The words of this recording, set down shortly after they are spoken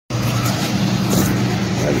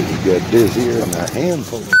got dizzier and a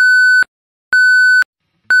handful of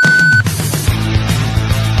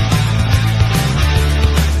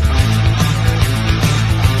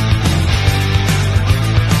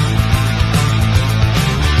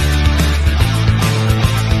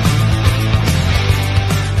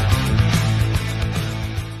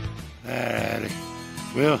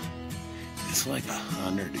well, it's like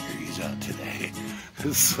 100 degrees out today.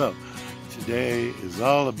 So today is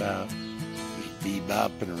all about just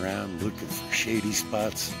bebopping around looking for shady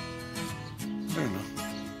spots. I don't know.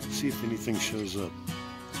 See if anything shows up.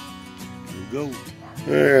 Here we go.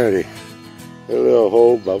 Alrighty. A little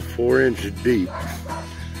hole about 4 inches deep. I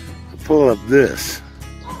pull up this.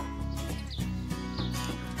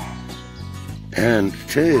 And to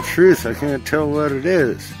tell you the truth, I can't tell what it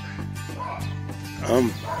is.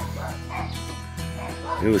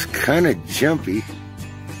 It was kind of jumpy.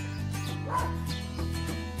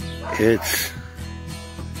 It's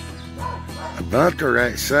about the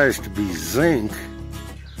right size to be zinc,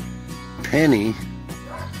 penny,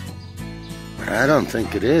 but I don't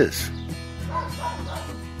think it is.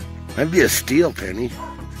 Might be a steel penny,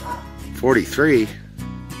 43.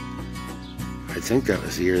 I think that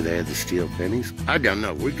was the year they had the steel pennies. I don't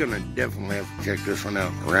know. We're gonna definitely have to check this one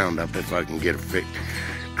out in Roundup if I can get it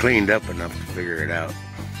cleaned up enough to figure it out.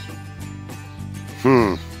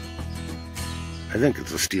 I think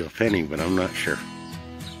it's a steel penny, but I'm not sure.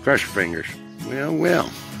 Cross your fingers. Well.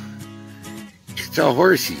 It's a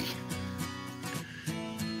horsey.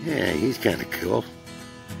 Yeah, he's kind of cool.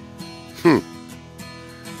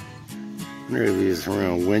 Wonder if he's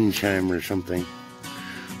around a wind chime or something.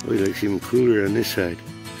 Oh, he looks even cooler on this side.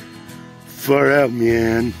 Far out,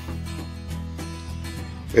 man.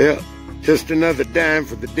 Well, just another dime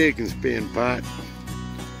for the dig and spin pot.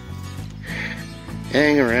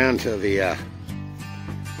 Hang around till the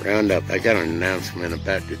Roundup. I got an announcement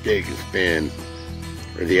about the dig and spin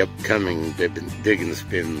for the upcoming dig and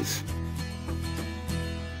spins.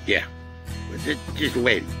 Yeah, just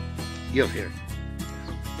wait. You'll hear it.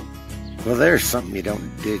 Well, there's something you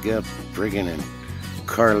don't dig up friggin' in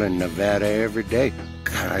Carlin, Nevada every day.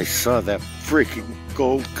 God, I saw that freaking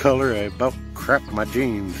gold color. I about crapped my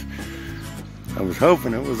jeans. I was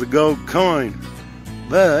hoping it was a gold coin,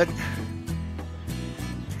 but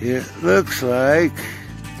it looks like,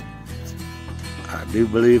 I do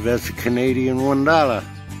believe that's a Canadian $1.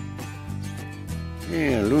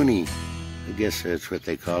 Yeah, loonie. I guess that's what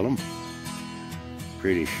they call them.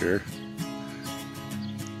 Pretty sure.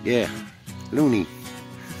 Yeah, loonie.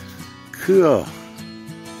 Cool.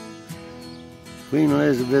 Queen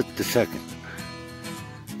Elizabeth II.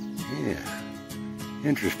 Yeah,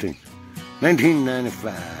 interesting.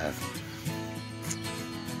 1995.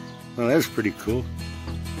 Well, that's pretty cool.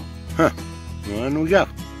 Huh, well, on we go.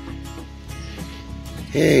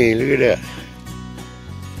 Hey, look at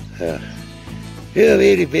that. Little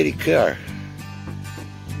itty bitty car.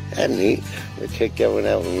 That's neat. We'll check that one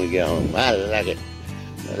out when we get home. I like it.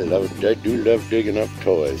 I do love digging up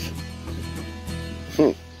toys.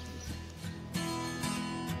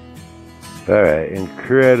 Alright,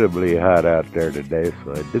 incredibly hot out there today,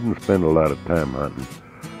 so I didn't spend a lot of time hunting.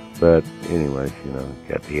 But anyways, you know,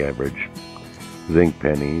 got the average zinc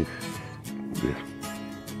pennies, this,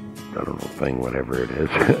 I don't know, thing, whatever it is,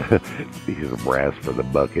 piece of brass for the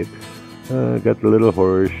bucket. Got the little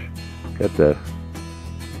horse, got the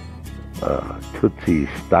Tootsie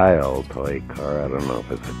style toy car. I don't know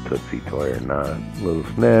if it's a Tootsie toy or not. Little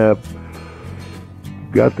snap.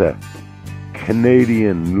 Got the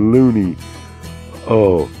Canadian loonie.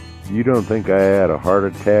 Oh, you don't think I had a heart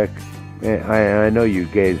attack? I know you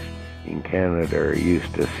guys in Canada are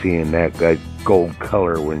used to seeing that gold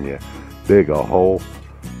color when you dig a hole.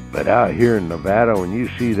 But out here in Nevada, when you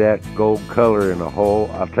see that gold color in a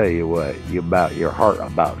hole, I'll tell you what, your heart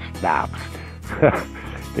about stops.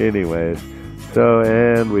 Anyways, so,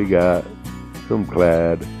 and we got some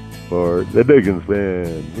clad for the dig and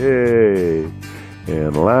spin. Yay!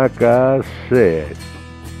 And like I said,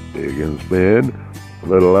 dig and spin, a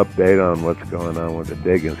little update on what's going on with the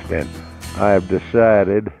dig and spin. I've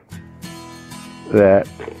decided that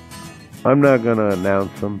I'm not going to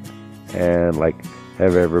announce them and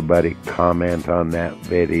have everybody comment on that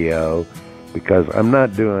video, because I'm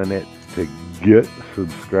not doing it to get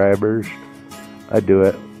subscribers. I do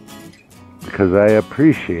it because I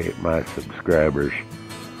appreciate my subscribers.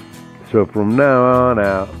 So from now on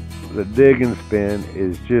out, the dig and spin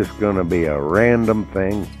is just going to be a random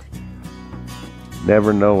thing.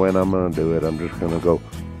 Never know when I'm going to do it. I'm just going to go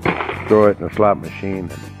throw it in a slot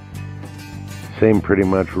machine. Same pretty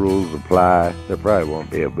much rules apply. There probably won't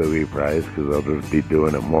be a booby prize because I'll just be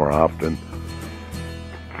doing it more often.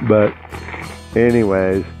 But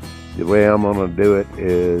anyways, the way I'm gonna do it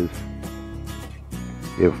is,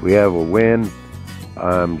 if we have a win,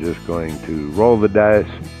 I'm just going to roll the dice,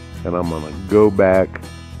 and I'm gonna go back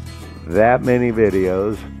that many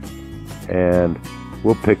videos, and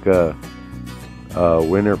we'll pick a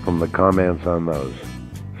winner from the comments on those.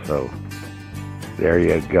 So there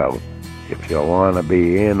you go. If you want to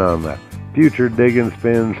be in on the future Diggin'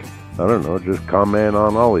 Spins, I don't know, just comment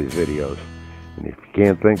on all these videos. And if you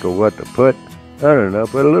can't think of what to put, I don't know,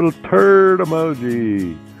 put a little turd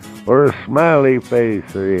emoji or a smiley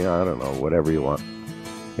face, or I don't know, whatever you want.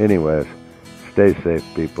 Anyways, stay safe,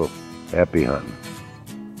 people. Happy hunting.